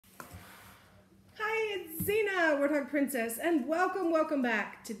Zena, Warthog Princess, and welcome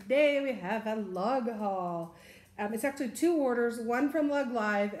back. Today we have a lug haul. It's actually two orders, one from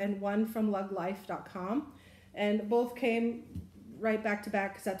LugLive and one from LugLife.com, and both came right back to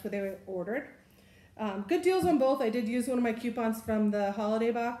back because that's what they were ordered. Good deals on both. I did use one of my coupons from the holiday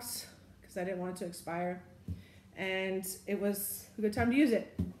box because I didn't want it to expire, and it was a good time to use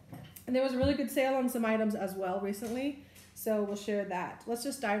it. And there was a really good sale on some items as well recently, so we'll share that. Let's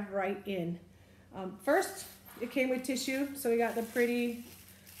just dive right in. First, it came with tissue, so we got the pretty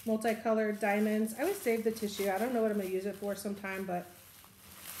multicolored diamonds. I always save the tissue. I don't know what I'm going to use it for sometime, but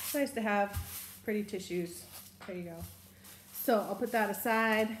it's nice to have pretty tissues. There you go. So I'll put that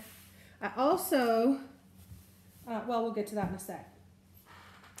aside. I also, well, we'll get to that in a sec.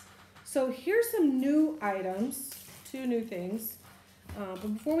 So here's some new items, two new things.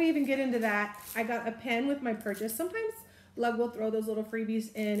 But before we even get into that, I got a pen with my purchase. Sometimes Lug will throw those little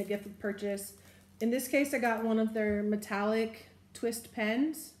freebies in a gift with purchase. In this case, I got one of their metallic twist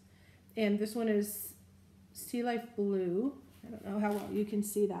pens, and this one is Sea Life Blue. I don't know how well you can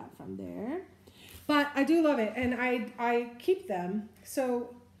see that from there, but I do love it, and I keep them.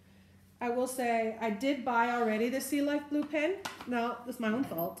 So I will say I did buy already the Sea Life Blue pen. No, it's my own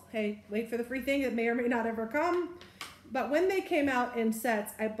fault. Hey, wait for the free thing. It may or may not ever come. But when they came out in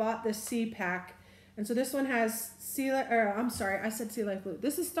sets, I bought the C pack. And so this one has Sea Life Blue.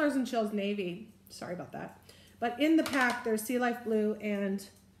 This is Stars and Shells Navy. Sorry about that. But in the pack, there's Sea Life Blue and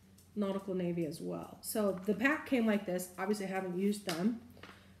Nautical Navy as well. So the pack came like this. Obviously, I haven't used them.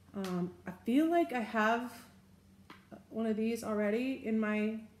 I feel like I have one of these already in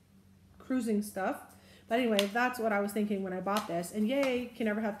my cruising stuff. But anyway, that's what I was thinking when I bought this. And yay, can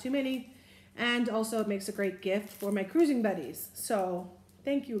never have too many. And also, it makes a great gift for my cruising buddies. So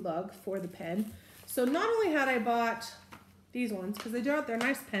thank you, Lug, for the pen. So not only had I bought these ones, because they're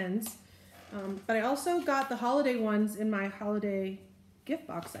nice pens, but I also got the holiday ones in my holiday gift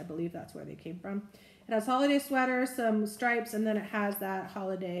box. I believe that's where they came from. It has holiday sweaters, some stripes, and then it has that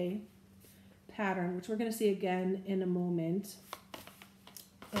holiday pattern, which we're going to see again in a moment.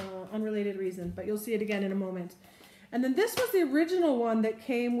 Unrelated reason, but you'll see it again in a moment. And then this was the original one that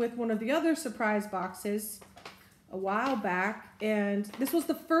came with one of the other surprise boxes a while back, and this was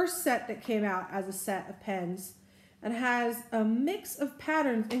the first set that came out as a set of pens, and has a mix of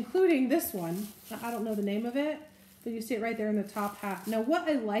patterns, including this one. I don't know the name of it, but you see it right there in the top half. Now, what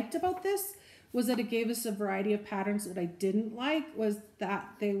I liked about this was that it gave us a variety of patterns. What I didn't like was that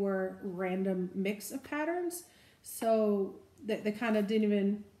they were random mix of patterns, so they kind of didn't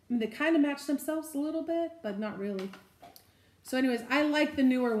even, I mean, they kind of matched themselves a little bit, but not really. So anyways, I like the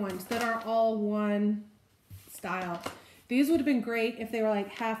newer ones that are all one style. These would have been great if they were like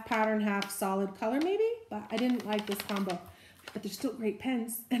half pattern, half solid color maybe, but I didn't like this combo. But they're still great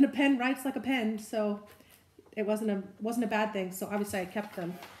pens, and a pen writes like a pen, so it wasn't a bad thing. So obviously I kept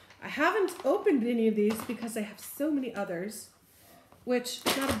them. I haven't opened any of these because I have so many others, which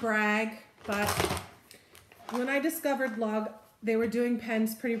is not a brag, but when I discovered Lug, they were doing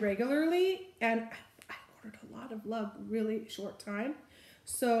pens pretty regularly, and I ordered a lot of Lug really short time.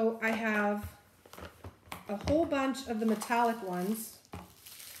 So I have a whole bunch of the metallic ones,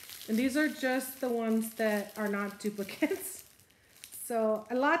 and these are just the ones that are not duplicates. So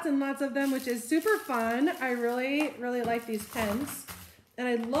lots and lots of them, which is super fun. I really like these pens, and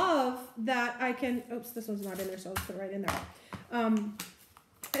I love that I can, oops, this one's not in there, so I'll put it right in there.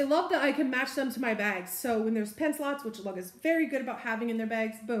 I love that I can match them to my bags. So when there's pen slots, which Lug is very good about having in their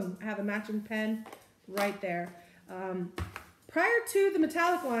bags, boom, I have a matching pen right there. Prior to the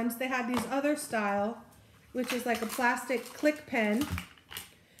metallic ones, they had these other style, which is like a plastic click pen,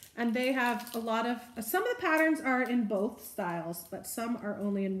 and they have a lot of, some of the patterns are in both styles, but some are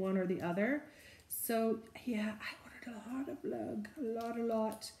only in one or the other. So yeah, I ordered a lot of Lug, a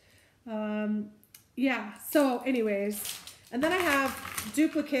lot. Yeah, so anyways, and then I have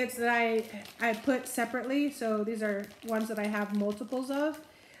duplicates that I put separately. So these are ones that I have multiples of,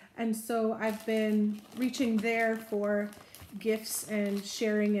 and so I've been reaching there for gifts and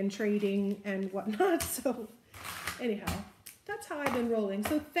sharing and trading and whatnot. So anyhow, that's how I've been rolling.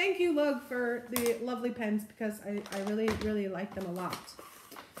 So thank you, Lug, for the lovely pens, because I really like them a lot,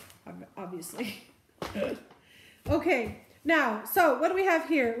 obviously. Okay, now, so what do we have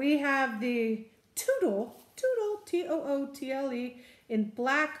here? We have the Tootle, T-O-O-T-L-E, in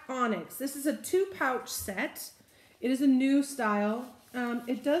black Onyx. This is a 2-pouch set. It is a new style.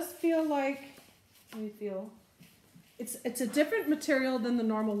 It does feel like, let me feel, it's a different material than the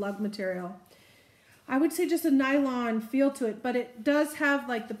normal Lug material. I would say just a nylon feel to it, but it does have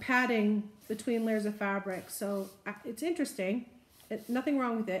like the padding between layers of fabric. So it's interesting. Nothing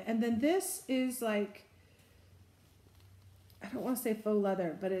wrong with it. And then this is like don't want to say faux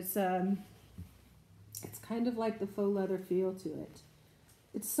leather, but it's kind of like the faux leather feel to it.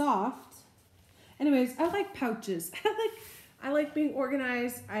 It's soft. Anyways, I like pouches. I like being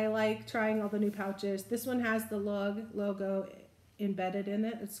organized. I like trying all the new pouches. This one has the Lug logo embedded in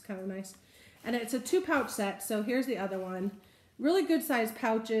it. It's kind of nice. And it's a 2-pouch set, so here's the other one. Really good sized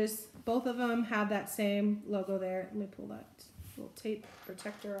pouches. Both of them have that same logo there. Let me pull that little tape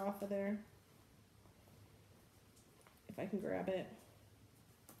protector off of there. If I can grab it.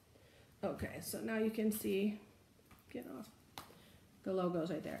 Okay, so now you can see, get off, the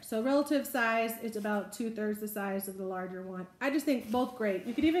logo's right there. So relative size, it's about 2/3 the size of the larger one. I just think both great.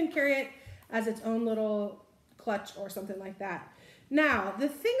 You could even carry it as its own little clutch or something like that. Now, the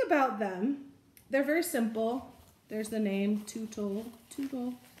thing about them, they're very simple. There's the name, Tootle.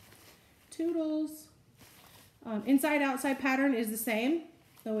 Toodles. Inside-outside pattern is the same.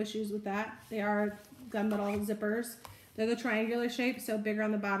 No issues with that. They are gunmetal zippers. They're the triangular shape, so bigger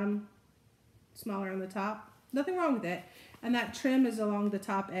on the bottom, smaller on the top. Nothing wrong with it. And that trim is along the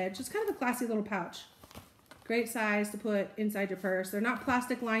top edge. It's kind of a classy little pouch. Great size to put inside your purse. They're not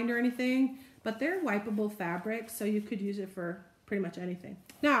plastic lined or anything, but they're wipeable fabric, so you could use it for pretty much anything.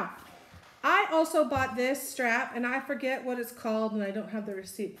 Now, I also bought this strap, and I forget what it's called, and I don't have the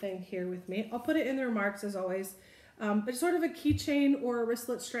receipt thing here with me. I'll put it in the remarks as always. But it's sort of a keychain or a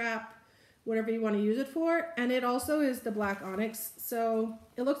wristlet strap, whatever you want to use it for. And it also is the black Onyx, so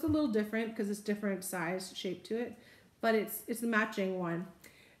it looks a little different because it's different size shape to it, but it's the matching one.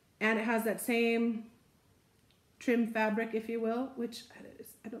 And it has that same trim fabric, if you will, which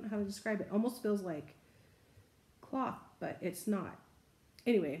I don't know how to describe it. Almost feels like cloth, but it's not.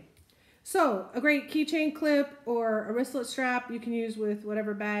 Anyway. So, a great keychain clip or a wristlet strap you can use with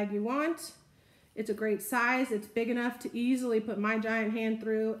whatever bag you want. It's a great size. It's big enough to easily put my giant hand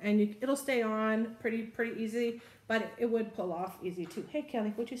through, and it'll stay on pretty easy, but it would pull off easy too. Hey,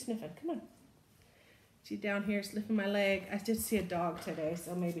 Kelly, what you sniffing? Come on. She's down here sniffing my leg. I did see a dog today,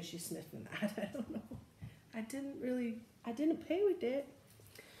 so maybe she's sniffing that. I don't know. I didn't play with it.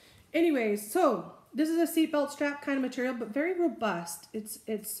 Anyways, so this is a seatbelt strap kind of material, but very robust.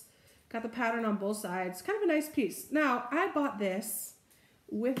 It's got the pattern on both sides. Kind of a nice piece. Now, I bought this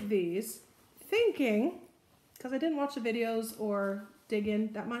with these thinking, because I didn't watch the videos or dig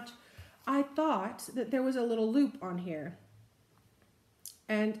in that much, I thought that there was a little loop on here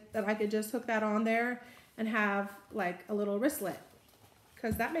and that I could just hook that on there and have like a little wristlet,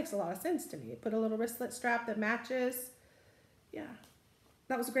 because that makes a lot of sense to me. Put a little wristlet strap that matches. Yeah,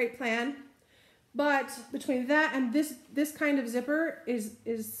 that was a great plan. But between that and this kind of zipper is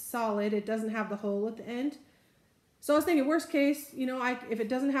solid. It doesn't have the hole at the end. So I was thinking, worst case, you know, if it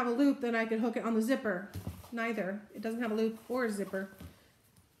doesn't have a loop, then I could hook it on the zipper. Neither. It doesn't have a loop or a zipper.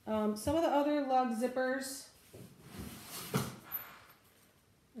 Some of the other Lug zippers,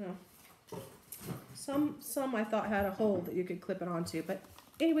 some I thought had a hole that you could clip it onto, but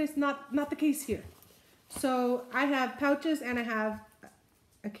anyways, not the case here. So I have pouches and I have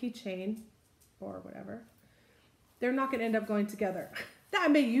a keychain or whatever. They're not going to end up going together. I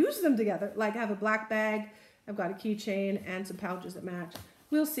may use them together. Like I have a black bag, I've got a keychain and some pouches that match.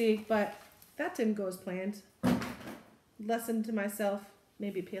 We'll see, but that didn't go as planned. Lesson to myself,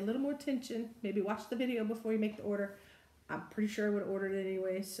 maybe pay a little more attention. Maybe watch the video before you make the order. I'm pretty sure I would have ordered it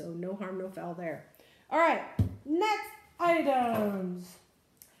anyway, so no harm, no foul there. All right, next items.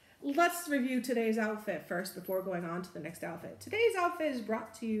 Let's review today's outfit first before going on to the next outfit. Today's outfit is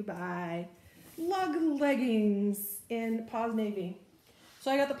brought to you by Leggings in Paws Navy.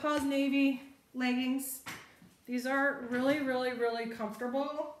 So I got the Paws Navy leggings. These are really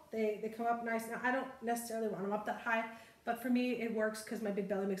comfortable. They come up nice. Now I don't necessarily want them up that high, but for me it works because my big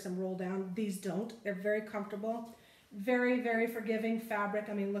belly makes them roll down. These don't. They're very comfortable. Very forgiving fabric.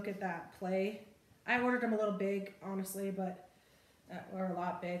 I mean, look at that play. I ordered them a little big, honestly, but or a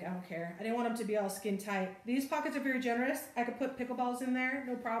lot big. I don't care. I didn't want them to be all skin tight. These pockets are very generous. I could put pickleballs in there,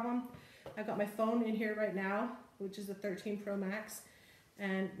 no problem. I've got my phone in here right now, which is the 13 Pro Max,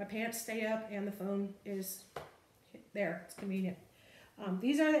 and my pants stay up and the phone is there. It's convenient.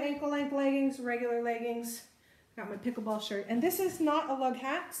 These are the ankle length leggings, regular leggings. Got my pickleball shirt, and this is not a lug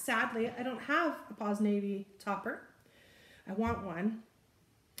hat. Sadly, I don't have a Paws Navy topper. I want one.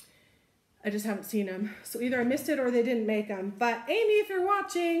 I just haven't seen them. So either I missed it or they didn't make them. But Amy, if you're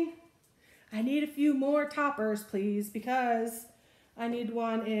watching, I need a few more toppers, please, because I need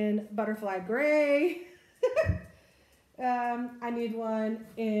one in butterfly gray. I need one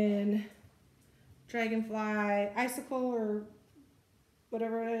in Dragonfly icicle or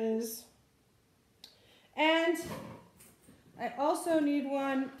whatever it is. And I also need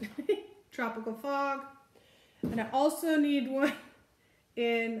one tropical fog. And I also need one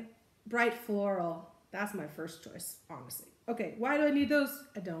in bright floral. That's my first choice, honestly. Okay, why do I need those?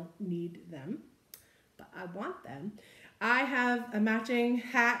 I don't need them, but I want them. I have a matching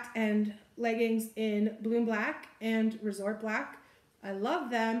hat and leggings in Bloom Black and Resort Black. I love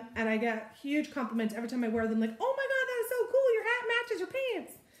them, and I get huge compliments every time I wear them, like, oh my God, that is so cool, your hat matches your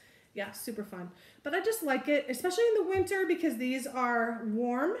pants. Yeah, super fun. But I just like it, especially in the winter, because these are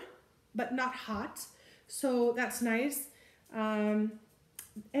warm, but not hot. So that's nice. And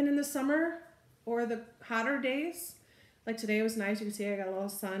in the summer or the hotter days, like today was nice, you can see I got a little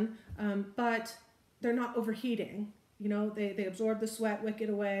sun, but they're not overheating. You know, they absorb the sweat, wick it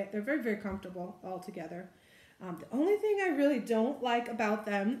away. They're very, very comfortable all together. The only thing I really don't like about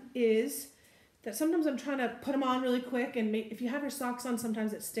them is that sometimes I'm trying to put them on really quick, and if you have your socks on,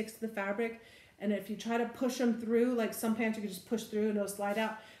 sometimes it sticks to the fabric, and if you try to push them through, like some pants you can just push through and it'll slide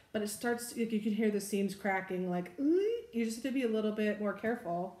out, but it starts, you can hear the seams cracking, like, you just have to be a little bit more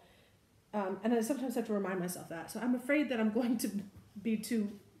careful. And I sometimes have to remind myself that. So I'm afraid that I'm going to be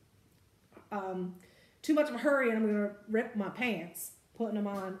too much of a hurry, and I'm going to rip my pants putting them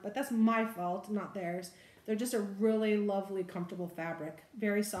on, but that's my fault, not theirs. They're just a really lovely, comfortable fabric.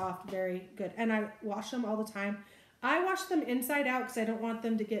 Very soft, very good. And I wash them all the time. I wash them inside out because I don't want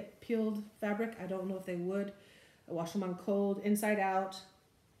them to get peeled fabric. I don't know if they would. I wash them on cold, inside out.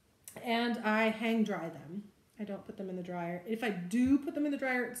 And I hang dry them. I don't put them in the dryer. If I do put them in the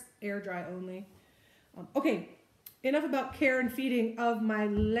dryer, it's air dry only. Okay, enough about care and feeding of my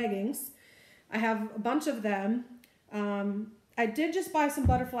leggings. I have a bunch of them. I did just buy some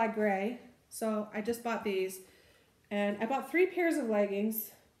butterfly gray. So I just bought these, and I bought 3 pairs of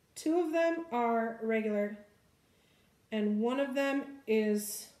leggings. 2 of them are regular, and 1 of them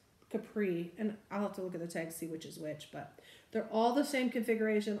is capri, and I'll have to look at the tag to see which is which, but they're all the same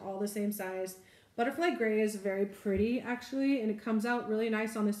configuration, all the same size. Butterfly gray is very pretty, actually, and it comes out really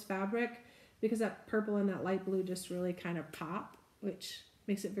nice on this fabric because that purple and that light blue just really kind of pop, which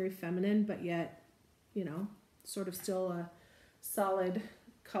makes it very feminine, but yet, you know, sort of still a solid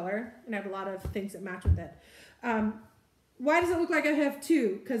color, and I have a lot of things that match with it. Why does it look like I have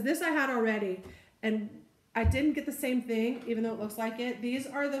 2? Because this I had already, and I didn't get the same thing, even though it looks like it. These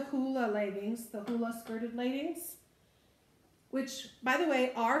are the hula leggings, the hula skirted leggings, which, by the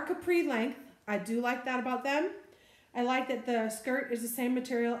way, are capri length. I do like that about them. I like that the skirt is the same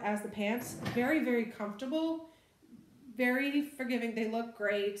material as the pants. Very, very comfortable, very forgiving. They look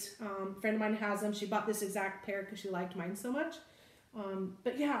great. A friend of mine has them. She bought this exact pair because she liked mine so much.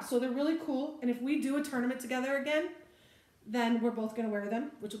 But yeah, so they're really cool, and if we do a tournament together again, then we're both going to wear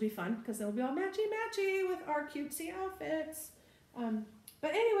them, which will be fun because they'll be all matchy-matchy with our cutesy outfits.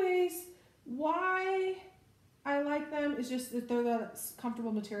 But anyways, why I like them is just that they're the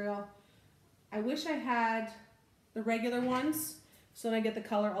comfortable material. I wish I had the regular ones so then I get the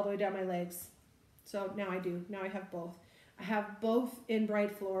color all the way down my legs. So now I do. Now I have both. I have both in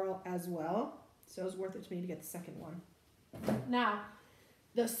bright floral as well, so it was worth it to me to get the second one. Now,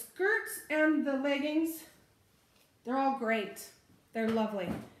 the skirts and the leggings, they're all great. They're lovely.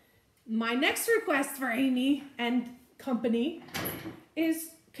 My next request for Amy and company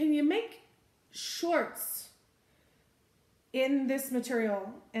is, can you make shorts in this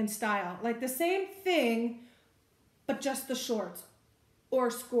material and style? Like the same thing, but just the shorts or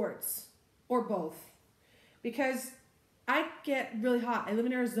skirts or both. Because I get really hot. I live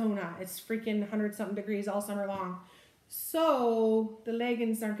in Arizona. It's freaking 100-something degrees all summer long. So the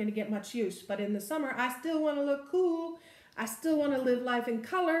leggings aren't going to get much use, but in the summer, I still want to look cool. I still want to live life in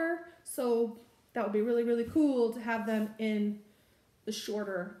color. So that would be really, really cool to have them in the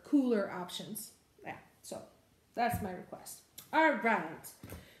shorter, cooler options. Yeah, so that's my request. All right.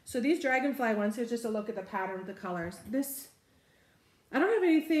 So these Dragonfly ones, here's just a look at the pattern of the colors. This, I don't have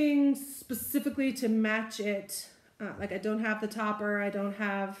anything specifically to match it. Like I don't have the topper. I don't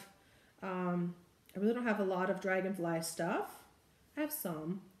have, I really don't have a lot of Dragonfly stuff. I have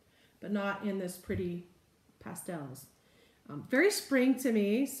some, but not in this pretty pastels. Very spring to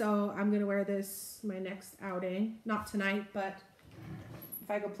me, so I'm going to wear this my next outing. Not tonight, but if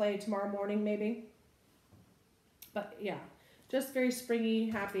I go play tomorrow morning maybe. But yeah, just very springy,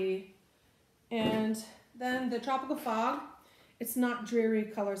 happy. And then the Tropical Fog, it's not dreary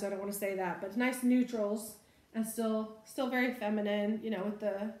colors, I don't want to say that, but it's nice neutrals and still very feminine, you know, with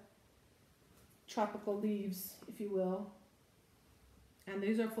the tropical leaves, if you will. And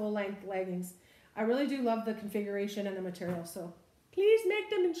these are full-length leggings. I really do love the configuration and the material, so please make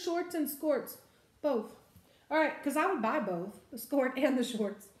them in shorts and skirts, both. All right, because I would buy both, the skirt and the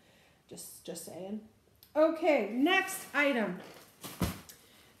shorts. Just saying. Okay, next item.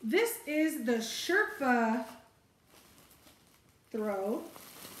 This is the Sherpa throw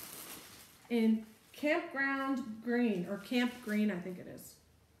in campground green, or camp green, I think it is.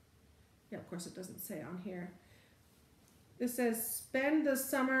 Yeah, of course it doesn't say on here. This says, spend the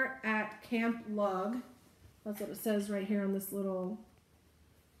summer at Camp Lug. That's what it says right here on this little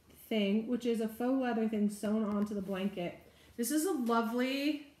thing, which is a faux leather thing sewn onto the blanket. This is a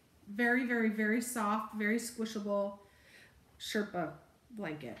lovely, very, very, very soft, very squishable Sherpa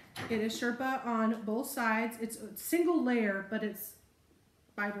blanket. It is Sherpa on both sides. It's a single layer, but it's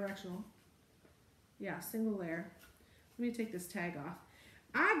bi-directional. Yeah, single layer. Let me take this tag off.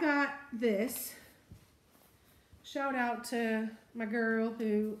 I got this. Shout out to my girl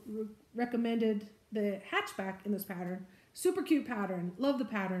who recommended the hatchback in this pattern. Super cute pattern. Love the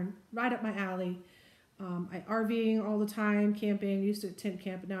pattern. Right up my alley. I RVing all the time, camping. Used to tent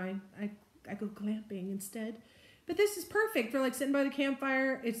camp, but now I go glamping instead. But this is perfect for like sitting by the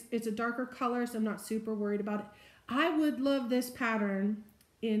campfire. It's a darker color, so I'm not super worried about it. I would love this pattern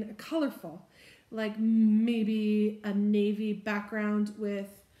in a colorful, like maybe a navy background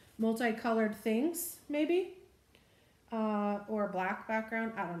with multicolored things, maybe. Or a black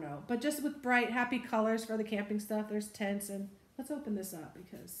background, I don't know. But just with bright, happy colors for the camping stuff. There's tents, and let's open this up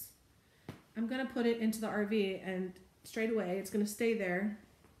because I'm going to put it into the RV, and straight away it's going to stay there.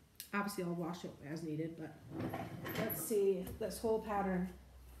 Obviously, I'll wash it as needed, but let's see this whole pattern.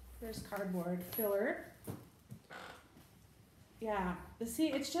 There's cardboard filler. Yeah, see,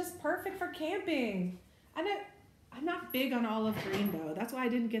 it's just perfect for camping. I'm not big on olive green, though. That's why I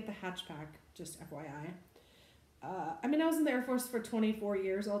didn't get the hatchback, just FYI. I mean, I was in the Air Force for 24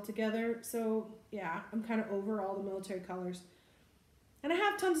 years altogether, so yeah, I'm kind of over all the military colors. And I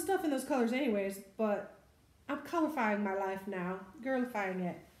have tons of stuff in those colors anyways, but I'm colorifying my life now, girlifying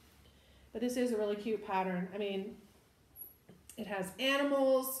it. But this is a really cute pattern. I mean, it has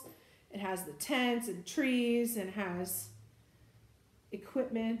animals, it has the tents and trees, and it has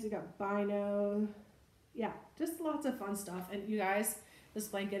equipment. It got bino. Yeah, just lots of fun stuff. And you guys, this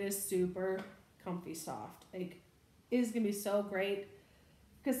blanket is super comfy soft. Like, it is gonna be so great.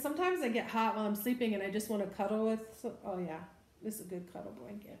 Because sometimes I get hot while I'm sleeping and I just want to cuddle with. So, oh yeah, this is a good cuddle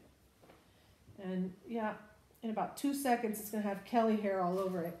blanket. And yeah, in about 2 seconds, it's gonna have Kelly hair all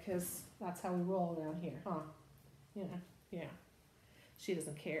over it because that's how we roll around here, huh? Yeah. She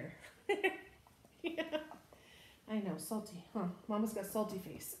doesn't care. Yeah. I know, salty, huh? Mama's got salty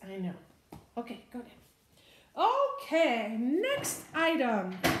face. I know. Okay, go ahead. Okay, next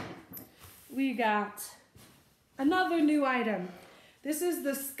item. We got another new item. This is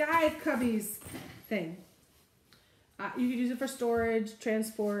the Sky Cubbies thing. You can use it for storage,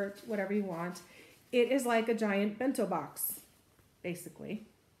 transport, whatever you want. It is like a giant bento box, basically.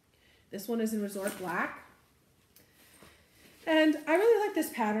 This one is in Resort Black. And I really like this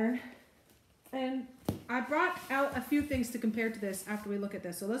pattern. And I brought out a few things to compare to this after we look at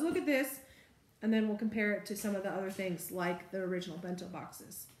this. So let's look at this, and then we'll compare it to some of the other things like the original bento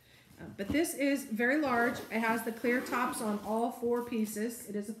boxes. But this is very large. It has the clear tops on all 4 pieces.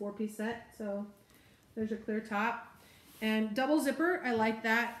 It is a 4-piece set, so there's your clear top. And double zipper, I like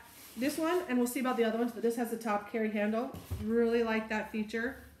that. This one, and we'll see about the other ones, but this has the top carry handle. Really like that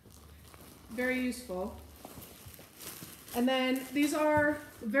feature. Very useful. And then these are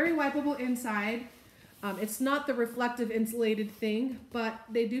very wipeable inside. It's not the reflective insulated thing, but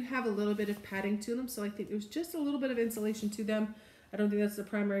they do have a little bit of padding to them, so I think there's just a little bit of insulation to them. I don't think that's the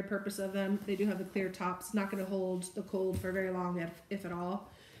primary purpose of them. They do have the clear tops. Not going to hold the cold for very long, if at all.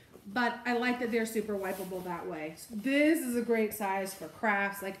 But I like that they're super wipeable that way. So this is a great size for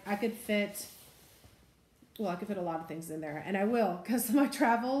crafts. Like, I could fit a lot of things in there. And I will, because of my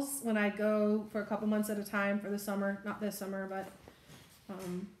travels, when I go for a couple months at a time for the summer. Not this summer, but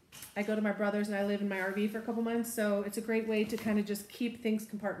I go to my brother's and I live in my RV for a couple months. So it's a great way to kind of just keep things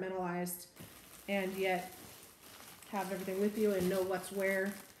compartmentalized and yet have everything with you and know what's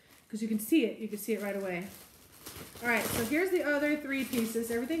where, because you can see it. You can see it right away. All right, so here's the other 3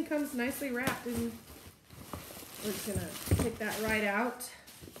 pieces. Everything comes nicely wrapped, and we're just gonna take that right out.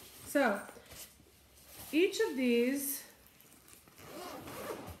 So each of these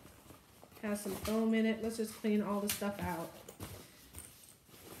has some foam in it. Let's just clean all the stuff out.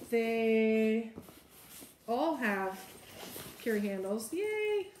 They all have carry handles.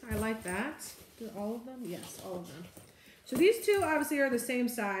 Yay! I like that. Do all of them? Yes, all of them. So these 2 obviously are the same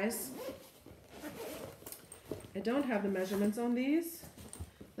size. I don't have the measurements on these,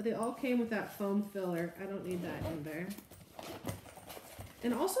 but they all came with that foam filler. I don't need that in there.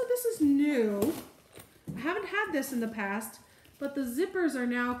 And also, this is new. I haven't had this in the past, but the zippers are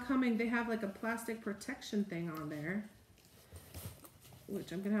now coming. They have like a plastic protection thing on there,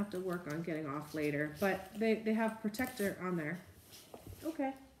 which I'm gonna have to work on getting off later, but they have protector on there.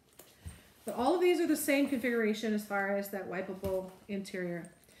 Okay. But all of these are the same configuration as far as that wipeable interior.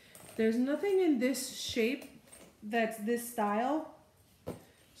 There's nothing in this shape that's this style.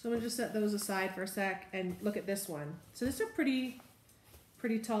 So I'm gonna just set those aside for a sec and look at this one. So this is pretty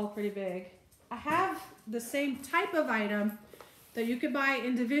tall, pretty big. I have the same type of item that you could buy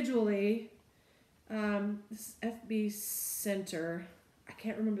individually. This FB Center. I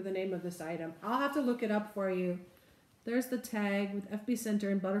can't remember the name of this item. I'll have to look it up for you. There's the tag with FB Center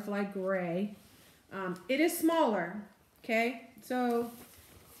in butterfly gray. It is smaller, okay? So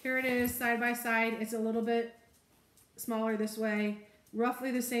here it is side by side. It's a little bit smaller this way,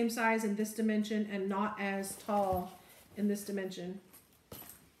 roughly the same size in this dimension and not as tall in this dimension.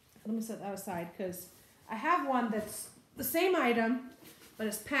 Let me set that aside because I have one that's the same item, but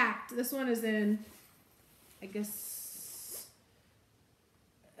it's packed. This one is in, I guess,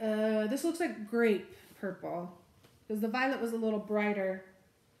 this looks like grape purple because the violet was a little brighter.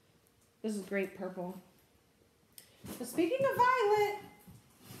 This is grape purple. But speaking of violet,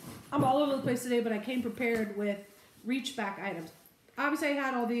 I'm all over the place today, but I came prepared with reach back items. Obviously I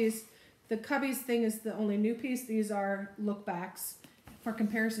had all these. The Cubbies thing is the only new piece. These are look backs for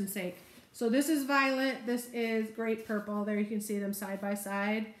comparison's sake. So this is violet, this is grape purple. There you can see them side by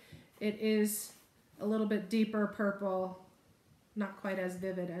side. It is a little bit deeper purple, not quite as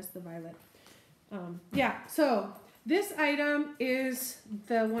vivid as the violet. Yeah, so this item is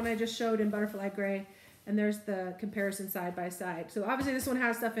the one I just showed in butterfly gray, and there's the comparison side by side. So obviously this one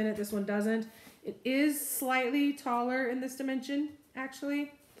has stuff in it, this one doesn't. It is slightly taller in this dimension,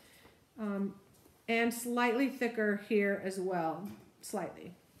 actually, and slightly thicker here as well,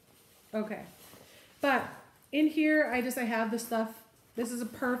 slightly. Okay, but in here, I have the stuff. This is a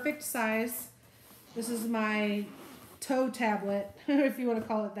perfect size. This is my tow tablet, if you want to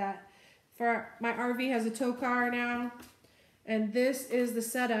call it that. For my RV has a tow car now, and this is the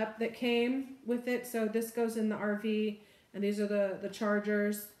setup that came with it. So this goes in the RV, and these are the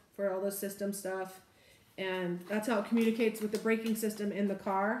chargers for all the system stuff, and that's how it communicates with the braking system in the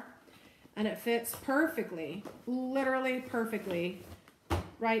car, and it fits perfectly, literally perfectly,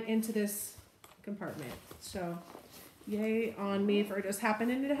 right into this compartment. So yay on me for just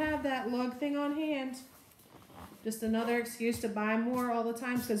happening to have that lug thing on hand. Just another excuse to buy more all the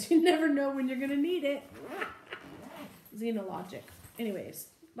time because you never know when you're gonna need it. Xenologic. Anyways,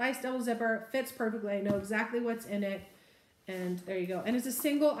 nice double zipper, fits perfectly. I know exactly what's in it, and there you go. And it's a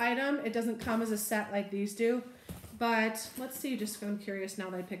single item. It doesn't come as a set like these do. But let's see, just I'm curious now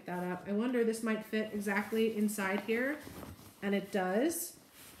that I picked that up. I wonder this might fit exactly inside here, and it does.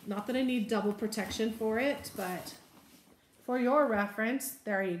 Not that I need double protection for it, but for your reference,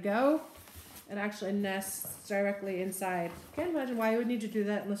 there you go. It actually nests directly inside. Can't imagine why you would need to do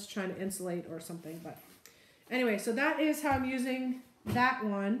that unless you're trying to insulate or something. But anyway, so that is how I'm using that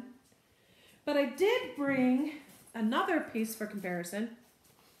one. But I did bring another piece for comparison.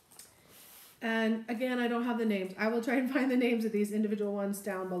 And again, I don't have the names. I will try and find the names of these individual ones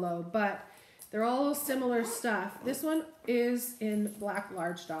down below. But they're all similar stuff. This one is in black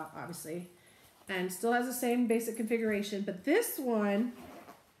large dot, obviously, and still has the same basic configuration. But this one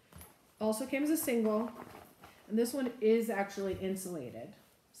also came as a single, and this one is actually insulated.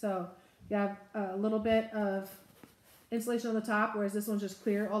 So you have a little bit of insulation on the top, whereas this one's just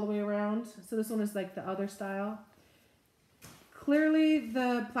clear all the way around. So this one is like the other style. Clearly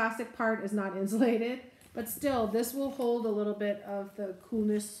the plastic part is not insulated, but still, this will hold a little bit of the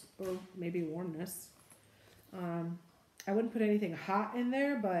coolness or maybe warmness. I wouldn't put anything hot in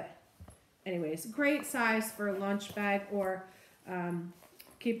there, but anyways, great size for a lunch bag or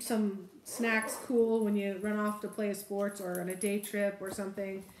keep some snacks cool when you run off to play sports or on a day trip or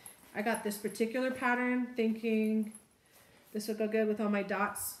something. I got this particular pattern thinking this would go good with all my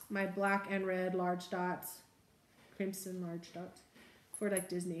dots, my black and red large dots, crimson large dots, for like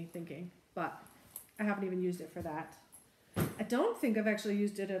Disney thinking, but I haven't even used it for that. I don't think I've actually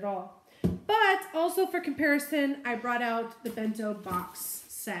used it at all. But also for comparison, I brought out the Bento box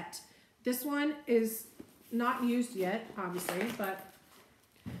set. This one is not used yet, obviously, but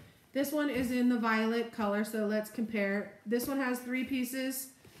this one is in the violet color, so let's compare. This one has 3 pieces.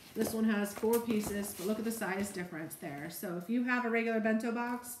 This one has 4 pieces, but look at the size difference there. So if you have a regular Bento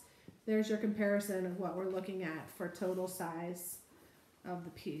box, there's your comparison of what we're looking at for total size of the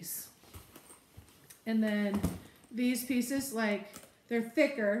piece. And then these pieces, like, they're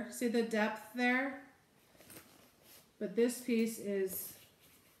thicker. See the depth there? But this piece is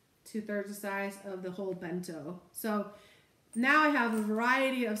 2/3 the size of the whole Bento. So now I have a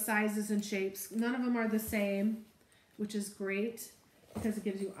variety of sizes and shapes. None of them are the same, which is great because it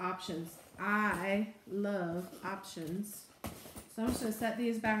gives you options. I love options. So I'm just going to set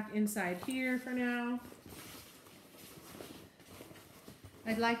these back inside here for now.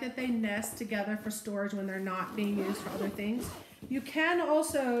 I'd like that they nest together for storage when they're not being used for other things. You can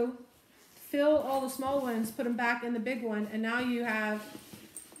also fill all the small ones, put them back in the big one, and now you have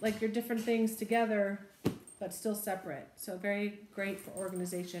like your different things together, but still separate. So very great for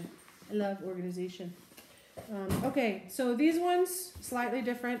organization. I love organization. Okay, so these ones, slightly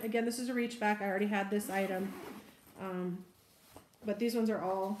different. Again, this is a reach back. I already had this item. But these ones are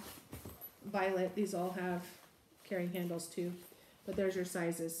all violet. These all have carrying handles too. But there's your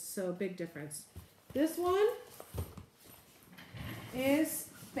sizes, so big difference. This one is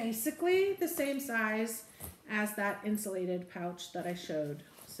basically the same size as that insulated pouch that I showed.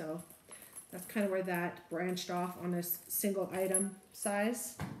 So that's kind of where that branched off on this single item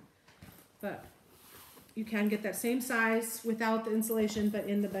size. But you can get that same size without the insulation, but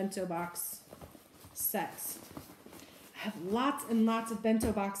in the bento box sets. I have lots and lots of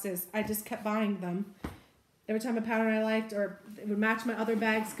bento boxes. I just kept buying them. Every time a pattern I liked, or it would match my other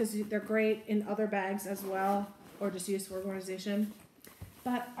bags because they're great in other bags as well, or just used for organization.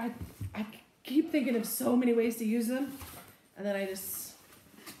 But I keep thinking of so many ways to use them, and then I just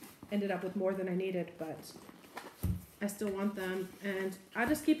ended up with more than I needed, but I still want them, and I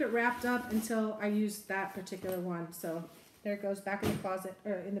just keep it wrapped up until I use that particular one. So there it goes, back in the closet,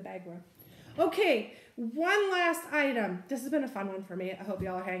 or in the bag room. Okay, one last item. This has been a fun one for me. I hope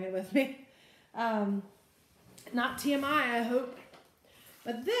y'all are hanging with me. Not TMI, I hope.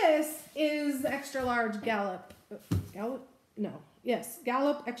 But this is the extra large Gallop. Gallop? No. Yes,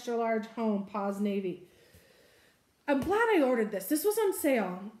 Gallop extra large home Paws navy. I'm glad I ordered this. This was on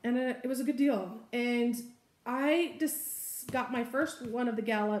sale, and it was a good deal. And I just got my first one of the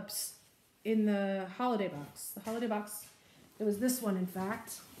Gallops in the holiday box. The holiday box, it was this one, in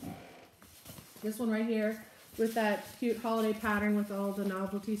fact. This one right here with that cute holiday pattern with all the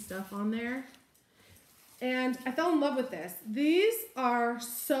novelty stuff on there. And I fell in love with this. These are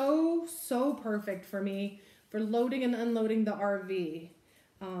so, so perfect for me for loading and unloading the RV.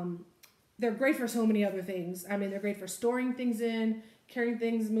 They're great for so many other things. I mean, they're great for storing things in, carrying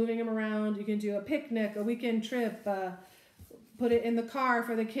things, moving them around. You can do a picnic, a weekend trip, put it in the car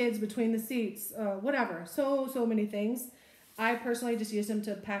for the kids between the seats, whatever. So many things. I personally just use them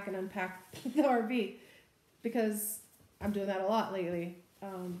to pack and unpack the RV because I'm doing that a lot lately.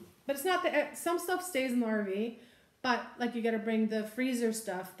 But it's not that some stuff stays in the RV, but like you got to bring the freezer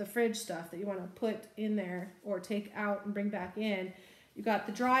stuff, the fridge stuff that you want to put in there or take out and bring back in. You got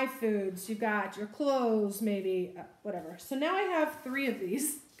the dry foods, you got your clothes, maybe, whatever. So now I have 3 of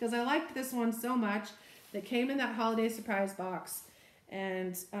these because I liked this one so much. That came in that holiday surprise box.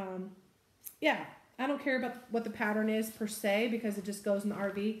 And yeah, I don't care about what the pattern is per se because it just goes in the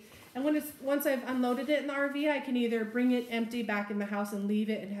RV. And once I've unloaded it in the RV, I can either bring it empty back in the house and leave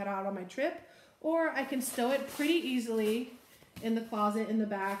it and head out on my trip, or I can stow it pretty easily in the closet in the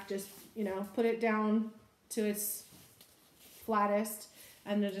back. Just, you know, put it down to its flattest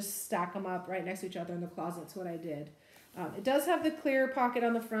and then just stack them up right next to each other in the closet. That's what I did. It does have the clear pocket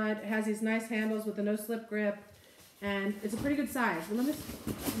on the front. It has these nice handles with a no slip grip, and it's a pretty good size. Let me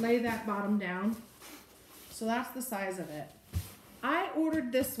just lay that bottom down. So that's the size of it. I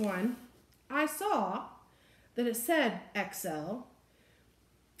ordered this one. I saw that it said XL,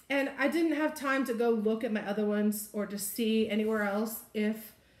 and I didn't have time to go look at my other ones or to see anywhere else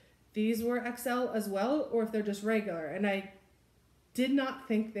if these were XL as well or if they're just regular. And I did not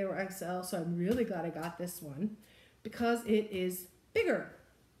think they were XL, so I'm really glad I got this one because it is bigger.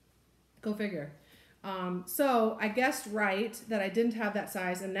 Go figure. So I guessed right that I didn't have that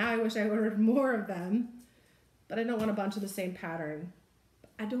size, and now I wish I ordered more of them. But I don't want a bunch of the same pattern.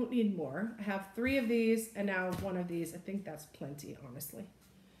 I don't need more. I have 3 of these and now 1 of these. I think that's plenty, honestly.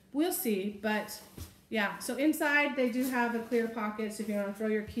 We'll see, but yeah. So inside they do have a clear pocket, so if you want to throw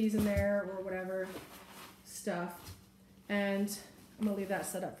your keys in there or whatever stuff. And I'm gonna leave that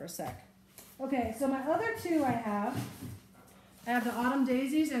set up for a sec. Okay, so my other 2 I have the Autumn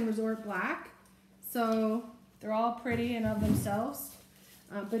Daisies and Resort Black. So they're all pretty and of themselves.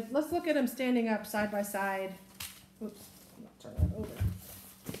 But let's look at them standing up side by side. Oops, I'm not turning that over.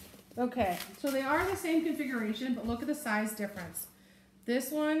 Okay, so they are the same configuration, but look at the size difference. This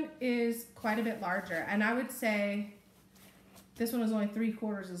one is quite a bit larger, and I would say this one is only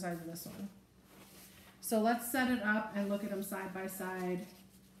 3/4 the size of this one. So let's set it up and look at them side by side.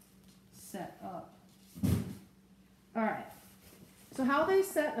 Set up. All right. So how they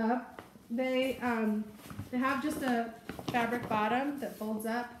set up, they have just a fabric bottom that folds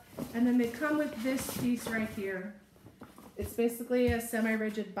up, and then they come with this piece right here. It's basically a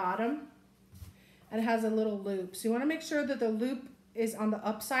semi-rigid bottom, and it has a little loop. So you want to make sure that the loop is on the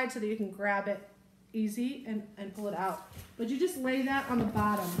upside so that you can grab it easy and pull it out. But you just lay that on the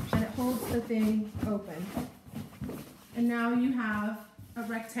bottom and it holds the thing open. And now you have a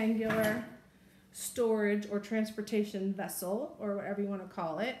rectangular storage or transportation vessel, or whatever you want to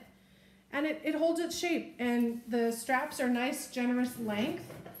call it. And it holds its shape, and the straps are nice, generous length.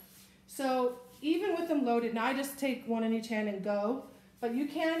 So even with them loaded, now I just take one in each hand and go, but you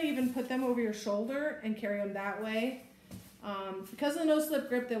can even put them over your shoulder and carry them that way. Because of the no slip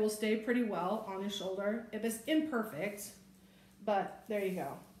grip, they will stay pretty well on your shoulder. If it's imperfect, but there you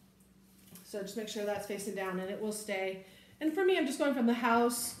go. So just make sure that's facing down and it will stay. And for me, I'm just going from the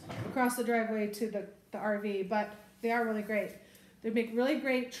house across the driveway to the RV, but they are really great. They make really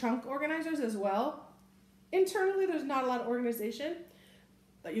great trunk organizers as well. Internally, there's not a lot of organization,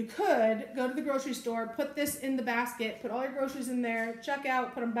 but you could go to the grocery store, put this in the basket, put all your groceries in there, check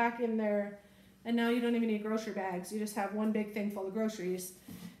out, put them back in there, and now you don't even need grocery bags. You just have one big thing full of groceries,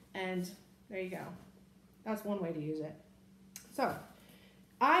 and there you go. That's one way to use it. So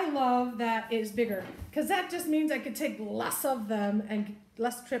I love that it's bigger, because that just means I could take less of them and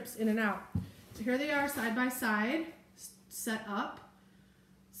less trips in and out. So here they are side by side, set up.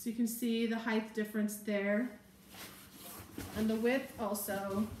 So you can see the height difference there. And the width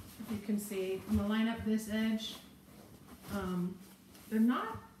also, you can see. I'm going to line up this edge. They're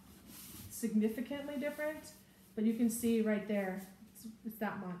not significantly different, but you can see right there, it's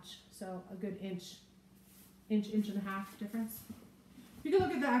that much. So a good inch and a half difference. You can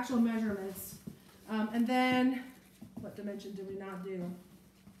look at the actual measurements. And then, what dimension did we not do?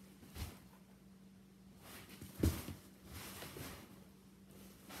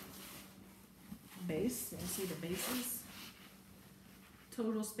 Base, you see the bases.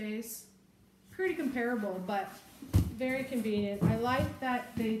 Total space. Pretty comparable, but very convenient. I like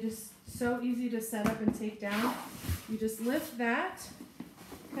that they just so easy to set up and take down. You just lift that,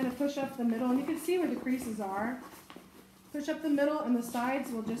 kind of push up the middle, and you can see where the creases are. Push up the middle and the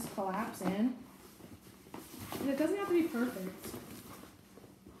sides will just collapse in. And it doesn't have to be perfect.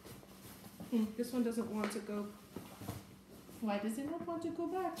 This one doesn't want to go. Why does it not want to go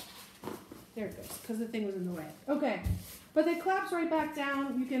back? There it goes, because the thing was in the way. Okay, but they collapse right back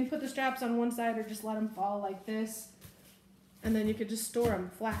down. You can put the straps on one side or just let them fall like this. And then you could just store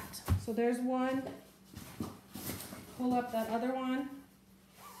them flat. So there's one. Pull up that other one.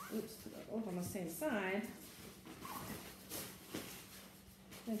 Oops, put that both on the same side.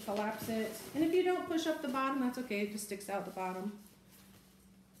 And collapse it. And if you don't push up the bottom, that's okay. It just sticks out the bottom.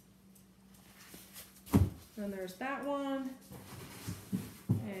 Then there's that one.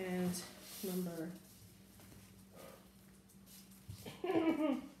 And number.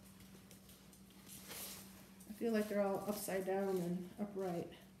 I feel like they're all upside down and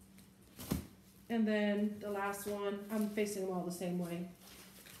upright. And then the last one, I'm facing them all the same way.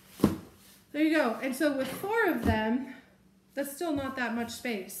 There you go. And so with 4 of them, that's still not that much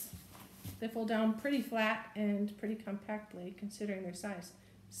space. They fold down pretty flat and pretty compactly considering their size.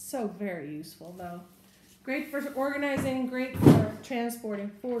 So very useful though. Great for organizing, great for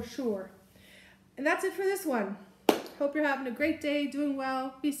transporting for sure. And that's it for this one. Hope you're having a great day, doing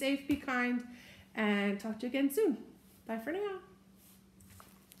well. Be safe, be kind, and talk to you again soon. Bye for now.